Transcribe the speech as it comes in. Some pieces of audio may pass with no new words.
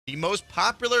most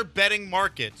popular betting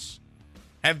markets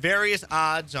have various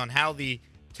odds on how the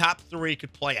top three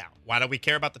could play out. Why do we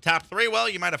care about the top three? Well,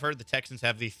 you might have heard the Texans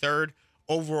have the third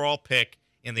overall pick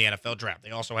in the NFL draft.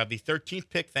 They also have the 13th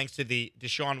pick thanks to the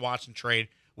Deshaun Watson trade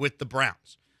with the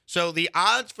Browns. So the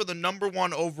odds for the number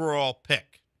one overall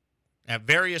pick at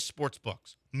various sports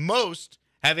books, most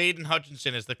have Aiden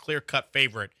Hutchinson as the clear-cut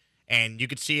favorite, and you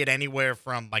could see it anywhere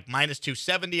from like minus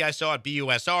 270 I saw at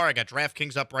BUSR. I got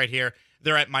DraftKings up right here.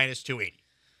 They're at minus 280.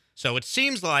 So it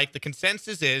seems like the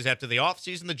consensus is, after the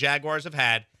offseason the Jaguars have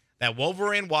had, that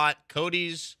Wolverine Watt,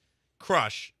 Cody's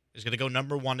crush, is going to go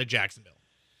number one to Jacksonville.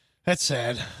 That's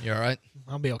sad. You all right?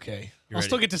 I'll be okay. You're I'll ready?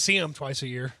 still get to see him twice a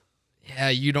year. Yeah,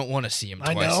 you don't want to see him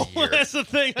twice I know. a year. That's the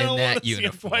thing. I in don't that want to see him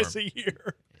uniform. twice a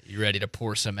year. You ready to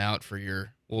pour some out for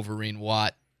your Wolverine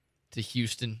Watt to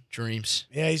Houston dreams?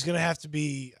 Yeah, he's going to have to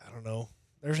be, I don't know.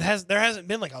 There hasn't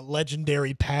been like a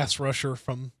legendary pass rusher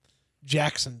from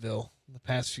Jacksonville in the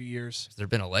past few years. Has there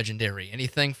been a legendary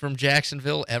anything from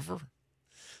Jacksonville ever?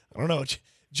 I don't know.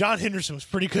 John Henderson was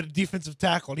pretty good at defensive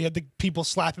tackle, and he had the people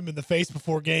slap him in the face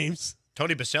before games.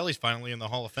 Tony Baselli's finally in the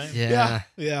Hall of Fame. Yeah.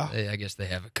 I guess they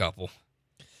have a couple.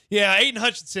 Yeah, Aiden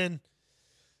Hutchinson,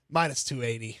 minus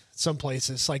 280. Some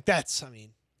places. Like, that's, I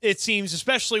mean, it seems,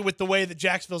 especially with the way that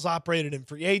Jacksonville's operated in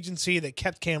free agency, they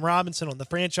kept Cam Robinson on the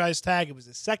franchise tag. It was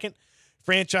his second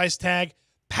franchise tag.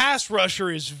 Pass rusher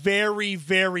is very,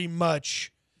 very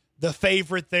much the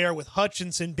favorite there, with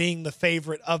Hutchinson being the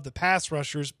favorite of the pass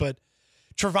rushers. But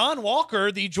Trevon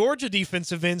Walker, the Georgia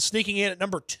defensive end, sneaking in at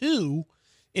number 2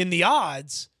 in the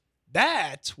odds,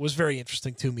 that was very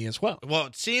interesting to me as well. Well,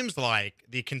 it seems like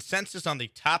the consensus on the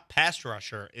top pass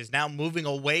rusher is now moving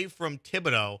away from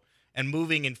Thibodeau and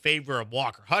moving in favor of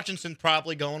Walker. Hutchinson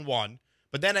probably going 1.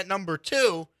 But then at number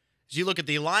 2, as you look at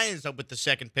the Lions up with the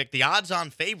second pick, the odds-on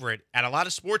favorite at a lot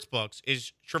of sports books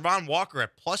is Trevon Walker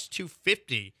at plus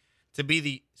 250 to be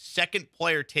the second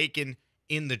player taken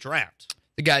in the draft.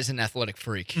 The guy's an athletic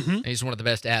freak. Mm-hmm. And he's one of the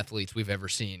best athletes we've ever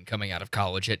seen coming out of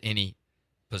college at any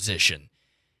position.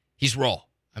 He's raw.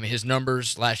 I mean, his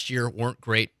numbers last year weren't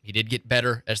great. He did get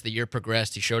better as the year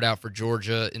progressed. He showed out for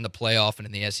Georgia in the playoff and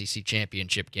in the SEC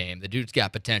championship game. The dude's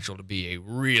got potential to be a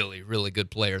really, really good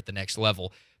player at the next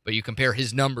level. But you compare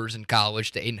his numbers in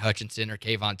college to Aiden Hutchinson or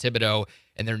Kayvon Thibodeau,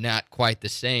 and they're not quite the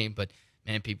same. But,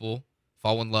 man, people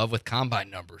fall in love with combine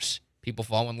numbers. People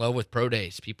fall in love with pro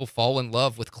days. People fall in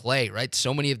love with Clay, right?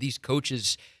 So many of these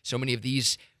coaches, so many of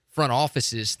these front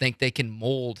offices think they can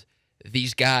mold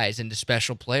these guys into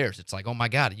special players. It's like, oh, my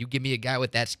God, you give me a guy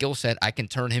with that skill set, I can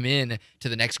turn him in to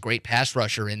the next great pass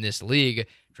rusher in this league.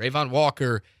 Trayvon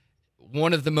Walker,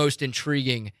 one of the most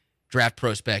intriguing draft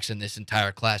prospects in this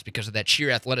entire class because of that sheer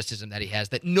athleticism that he has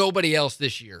that nobody else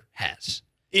this year has.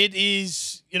 It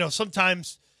is,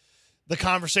 sometimes the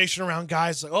conversation around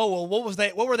guys like, oh, well,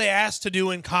 what were they asked to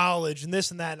do in college and this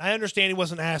and that. And I understand he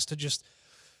wasn't asked to just,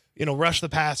 rush the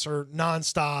passer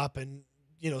nonstop and,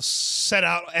 set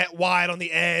out at wide on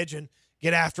the edge and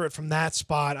get after it from that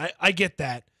spot. I get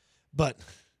that. But,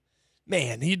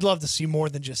 man, you'd love to see more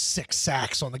than just 6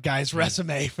 sacks on the guy's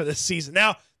resume for this season.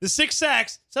 Now, the 6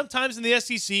 sacks, sometimes in the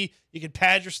SEC, you can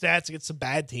pad your stats against some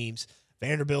bad teams,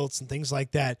 Vanderbilts and things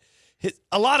like that.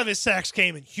 A lot of his sacks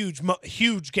came in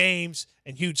huge games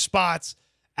and huge spots.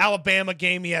 Alabama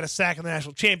game, he had a sack in the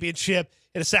national championship.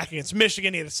 He had a sack against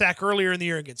Michigan. He had a sack earlier in the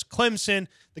year against Clemson.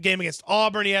 The game against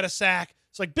Auburn, he had a sack.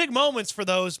 It's like big moments for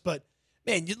those, but,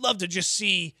 man, you'd love to just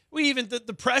see even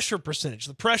the pressure percentage,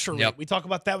 the pressure rate. Yep. We talk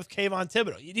about that with Kayvon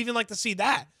Thibodeau. You'd even like to see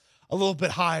that a little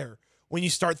bit higher when you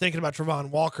start thinking about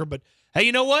Trevon Walker. But, hey,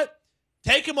 you know what?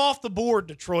 Take him off the board,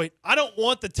 Detroit. I don't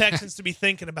want the Texans to be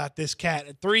thinking about this cat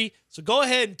at 3, so go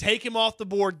ahead and take him off the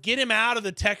board. Get him out of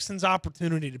the Texans'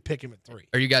 opportunity to pick him at 3.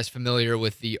 Are you guys familiar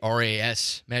with the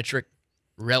RAS metric,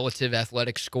 relative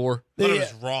athletic score? I thought it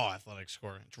was raw athletic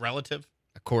score. It's relative?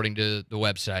 According to the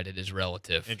website, it is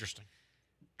relative. Interesting.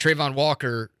 Trayvon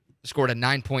Walker scored a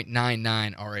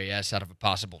 9.99 RAS out of a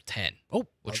possible 10,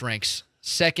 which ranks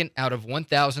second out of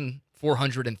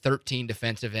 1,413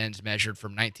 defensive ends measured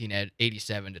from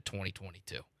 1987 to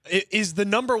 2022. Is the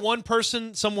number one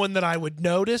person someone that I would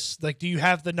notice? Like, do you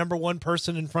have the number one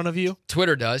person in front of you?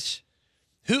 Twitter does.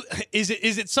 Who is it?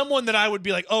 Is it someone that I would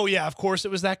be like, oh, yeah, of course it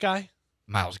was that guy?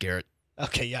 Myles Garrett.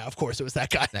 Okay, yeah, of course it was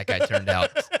that guy. That guy turned out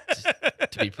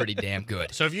to be pretty damn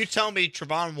good. So if you tell me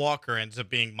Trevon Walker ends up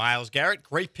being Myles Garrett,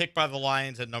 great pick by the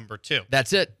Lions at number 2.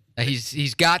 That's it.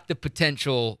 He's got the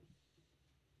potential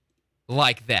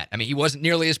like that. I mean, he wasn't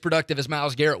nearly as productive as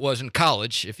Myles Garrett was in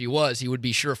college. If he was, he would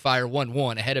be surefire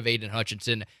 1-1 ahead of Aiden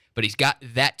Hutchinson. But he's got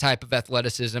that type of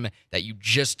athleticism that you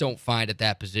just don't find at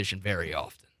that position very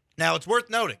often. Now, it's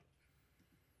worth noting,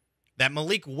 that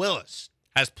Malik Willis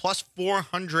has plus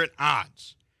 400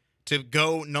 odds to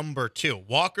go number 2.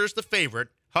 Walker's the favorite.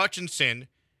 Hutchinson,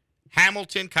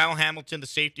 Hamilton, Kyle Hamilton, the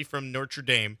safety from Notre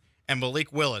Dame, and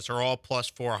Malik Willis are all plus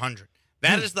 400.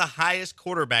 That is the highest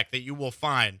quarterback that you will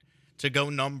find to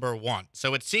go number 1.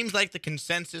 So it seems like the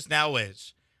consensus now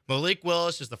is Malik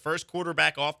Willis is the first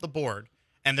quarterback off the board,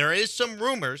 and there is some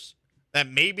rumors that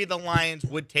maybe the Lions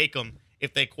would take him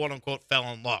if they quote-unquote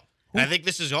fell in love. And I think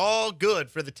this is all good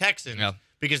for the Texans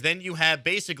because then you have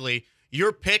basically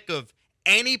your pick of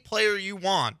any player you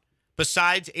want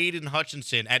besides Aiden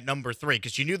Hutchinson at number 3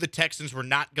 because you knew the Texans were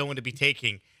not going to be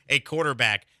taking a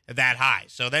quarterback that high.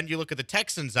 So then you look at the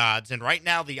Texans' odds, and right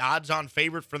now the odds-on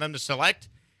favorite for them to select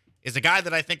is a guy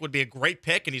that I think would be a great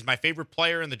pick, and he's my favorite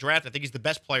player in the draft. I think he's the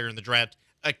best player in the draft,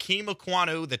 Akeem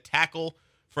Ekwonu, the tackle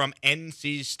from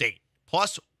NC State.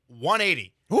 Plus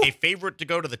 180, a favorite to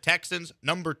go to the Texans.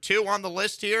 Number 2 on the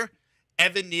list here,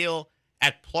 Evan Neal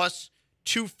at plus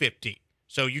 250.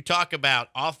 So you talk about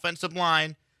offensive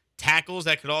line, tackles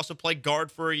that could also play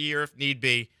guard for a year if need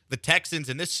be. The Texans,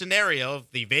 in this scenario,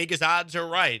 if the Vegas odds are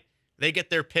right, they get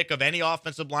their pick of any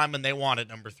offensive lineman they want at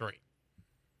number 3.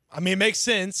 I mean, it makes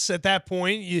sense at that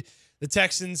point. The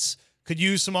Texans could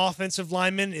use some offensive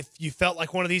linemen if you felt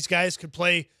like one of these guys could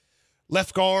play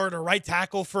left guard or right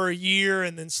tackle for a year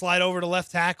and then slide over to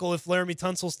left tackle if Laramie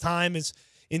Tunsil's time is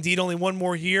indeed only one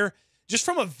more year. Just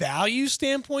from a value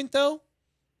standpoint, though,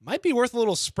 might be worth a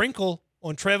little sprinkle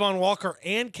on Trayvon Walker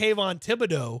and Kayvon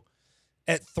Thibodeau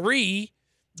at 3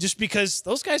 just because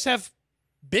those guys have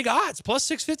big odds, plus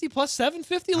 650, plus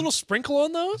 750, a little sprinkle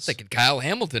on those. I'm thinking Kyle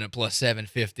Hamilton at plus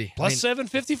 750. Plus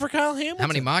 750 for Kyle Hamilton. How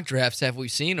many mock drafts have we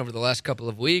seen over the last couple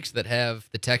of weeks that have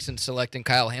the Texans selecting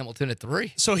Kyle Hamilton at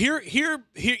 3? So here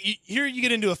you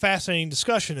get into a fascinating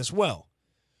discussion as well.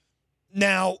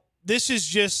 Now, this is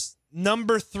just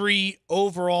number 3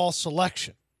 overall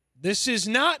selection. This is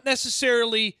not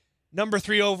necessarily number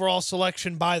 3 overall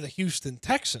selection by the Houston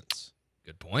Texans.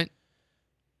 Good point.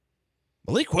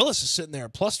 Malik Willis is sitting there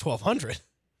at plus 1,200. A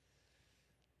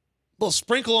little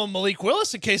sprinkle on Malik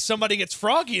Willis in case somebody gets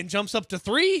froggy and jumps up to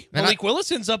 3. Malik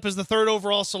Willis ends up as the 3rd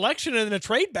overall selection and then a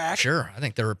trade back. Sure. I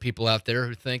think there are people out there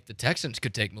who think the Texans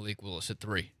could take Malik Willis at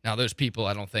 3. Now, those people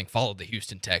I don't think followed the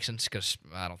Houston Texans because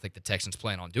I don't think the Texans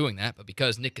plan on doing that. But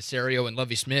because Nick Caserio and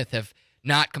Lovie Smith have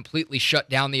not completely shut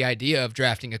down the idea of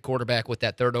drafting a quarterback with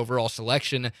that 3rd overall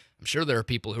selection, I'm sure there are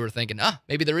people who are thinking,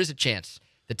 maybe there is a chance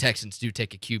the Texans do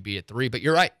take a QB at 3, but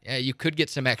you're right. Yeah, you could get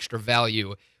some extra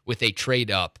value with a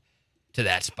trade up to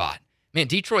that spot. Man,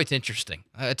 Detroit's interesting.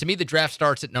 To me, the draft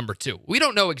starts at number 2. We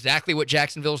don't know exactly what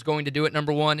Jacksonville's going to do at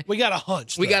number 1. We got a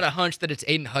hunch. We got a hunch that it's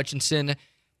Aiden Hutchinson,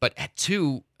 but at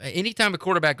 2, anytime a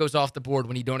quarterback goes off the board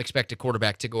when you don't expect a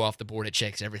quarterback to go off the board, it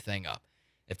shakes everything up.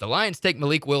 If the Lions take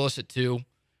Malik Willis at 2,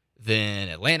 then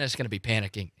Atlanta's going to be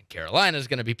panicking, and Carolina's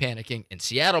going to be panicking, and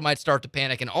Seattle might start to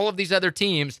panic, and all of these other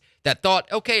teams that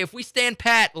thought, okay, if we stand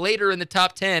pat later in the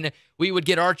top 10, we would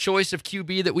get our choice of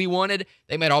QB that we wanted,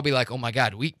 they might all be like, oh my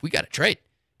God, we got to trade,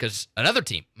 because another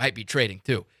team might be trading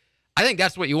too. I think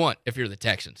that's what you want if you're the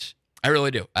Texans. I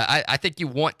really do. I think you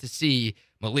want to see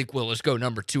Malik Willis go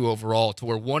number 2 overall to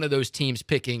where one of those teams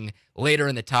picking later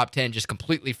in the top 10 just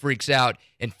completely freaks out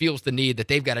and feels the need that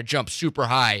they've got to jump super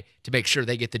high to make sure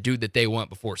they get the dude that they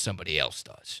want before somebody else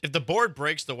does. If the board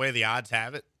breaks the way the odds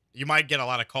have it, you might get a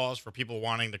lot of calls for people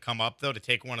wanting to come up, though, to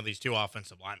take one of these 2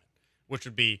 offensive linemen, which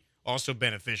would be also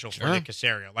beneficial for Nick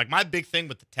Caserio. Like, my big thing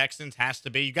with the Texans has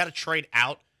to be you got to trade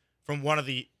out from one of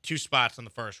the 2 spots in the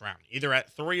first round, either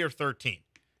at 3 or 13.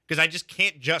 Because I just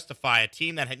can't justify a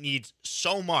team that needs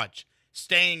so much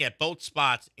staying at both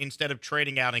spots instead of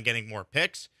trading out and getting more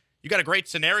picks. You got a great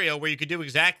scenario where you could do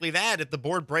exactly that if the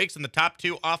board breaks and the top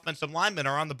 2 offensive linemen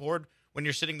are on the board when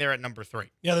you're sitting there at number 3.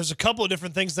 Yeah, there's a couple of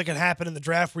different things that can happen in the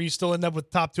draft where you still end up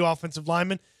with top 2 offensive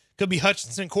linemen. Could be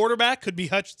Hutchinson quarterback, could be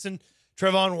Hutchinson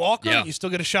Trayvon Walker. Yeah. You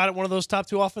still get a shot at one of those top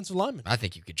 2 offensive linemen. I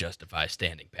think you could justify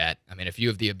standing pat. I mean, if you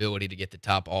have the ability to get the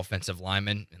top offensive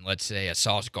lineman, and let's say a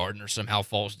Sauce Gardner somehow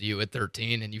falls to you at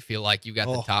 13 and you feel like you got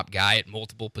the top guy at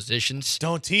multiple positions.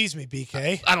 Don't tease me,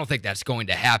 BK. I don't think that's going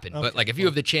to happen. Okay, but like if you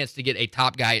have the chance to get a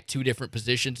top guy at 2 different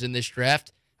positions in this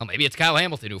draft, well, maybe it's Kyle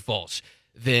Hamilton who falls,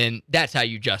 then that's how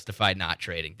you justify not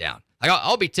trading down. Like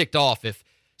I'll be ticked off if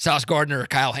Sauce Gardner or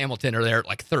Kyle Hamilton are there at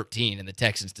like 13 and the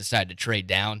Texans decide to trade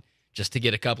down just to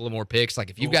get a couple of more picks. Like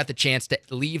if you've got the chance to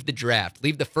leave the draft,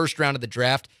 leave the first round of the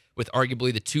draft with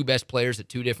arguably the 2 best players at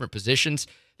 2 different positions,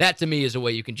 that to me is a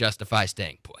way you can justify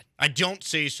staying put. I don't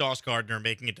see Sauce Gardner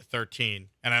making it to 13,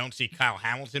 and I don't see Kyle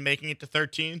Hamilton making it to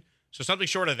 13. So something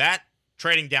short of that,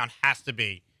 trading down has to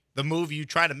be the move you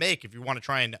try to make if you want to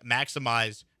try and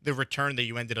maximize the return that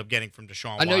you ended up getting from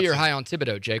Deshaun I know Watson. you're high on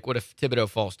Thibodeau, Jake. What if Thibodeau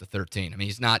falls to 13? I mean,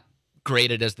 he's not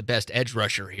graded as the best edge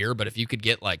rusher here, but if you could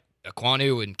get like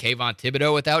Aquanu and Kayvon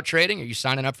Thibodeau without trading, are you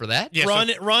signing up for that? Yeah, run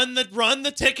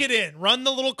the ticket in. Run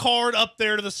the little card up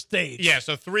there to the stage. Yeah,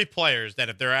 so 3 players that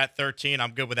if they're at 13,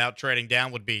 I'm good without trading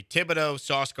down would be Thibodeau,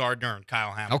 Sauce Gardner, and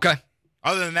Kyle Hamilton. Okay.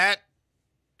 Other than that,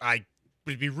 I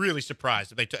would be really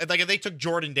surprised if they took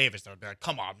Jordan Davis. They would be like,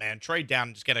 come on, man, trade down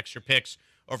and just get extra picks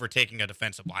over taking a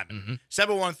defensive lineman.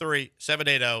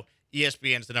 713-780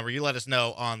 ESPN's the number. You let us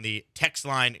know on the text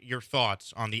line your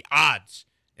thoughts on the odds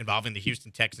involving the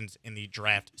Houston Texans in the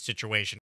draft situation.